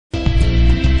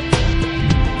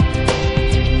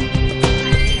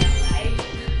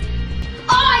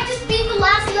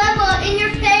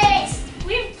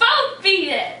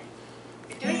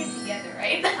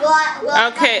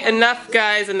enough,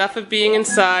 guys. Enough of being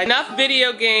inside. Enough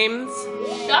video games.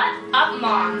 Shut up,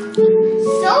 Mom.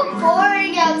 So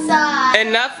boring outside.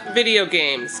 Enough video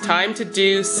games. Time to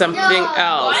do something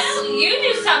else. Why don't you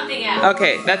do something else?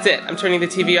 Okay, that's it. I'm turning the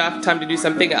TV off. Time to do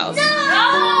something else.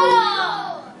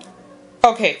 No!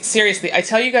 Okay, seriously. I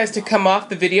tell you guys to come off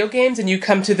the video games and you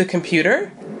come to the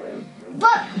computer.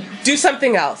 But Do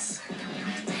something else.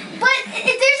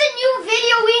 if there's a new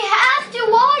video, we have to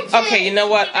watch it. Okay, you know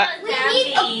what? We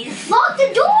need lock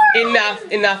the door.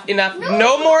 Enough.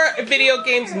 No more video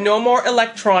games, no more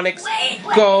electronics.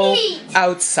 Go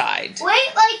outside.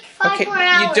 Wait like 5 more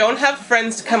hours. You don't have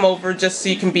friends to come over just so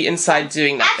you can be inside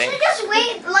doing nothing. Actually, just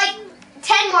wait like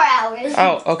 10 more hours.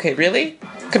 Oh, okay, really?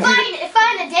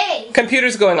 Fine a day.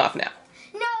 Computer's going off now.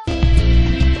 No.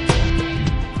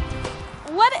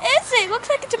 What is it? It looks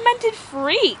like a demented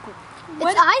freak.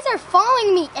 Its eyes are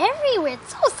following me everywhere.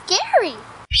 It's so scary.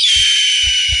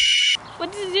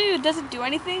 What does it do? Does it do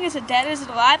anything? Is it dead? Is it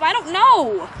alive? I don't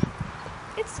know.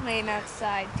 It's laying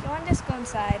outside. Do you want to just go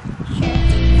inside?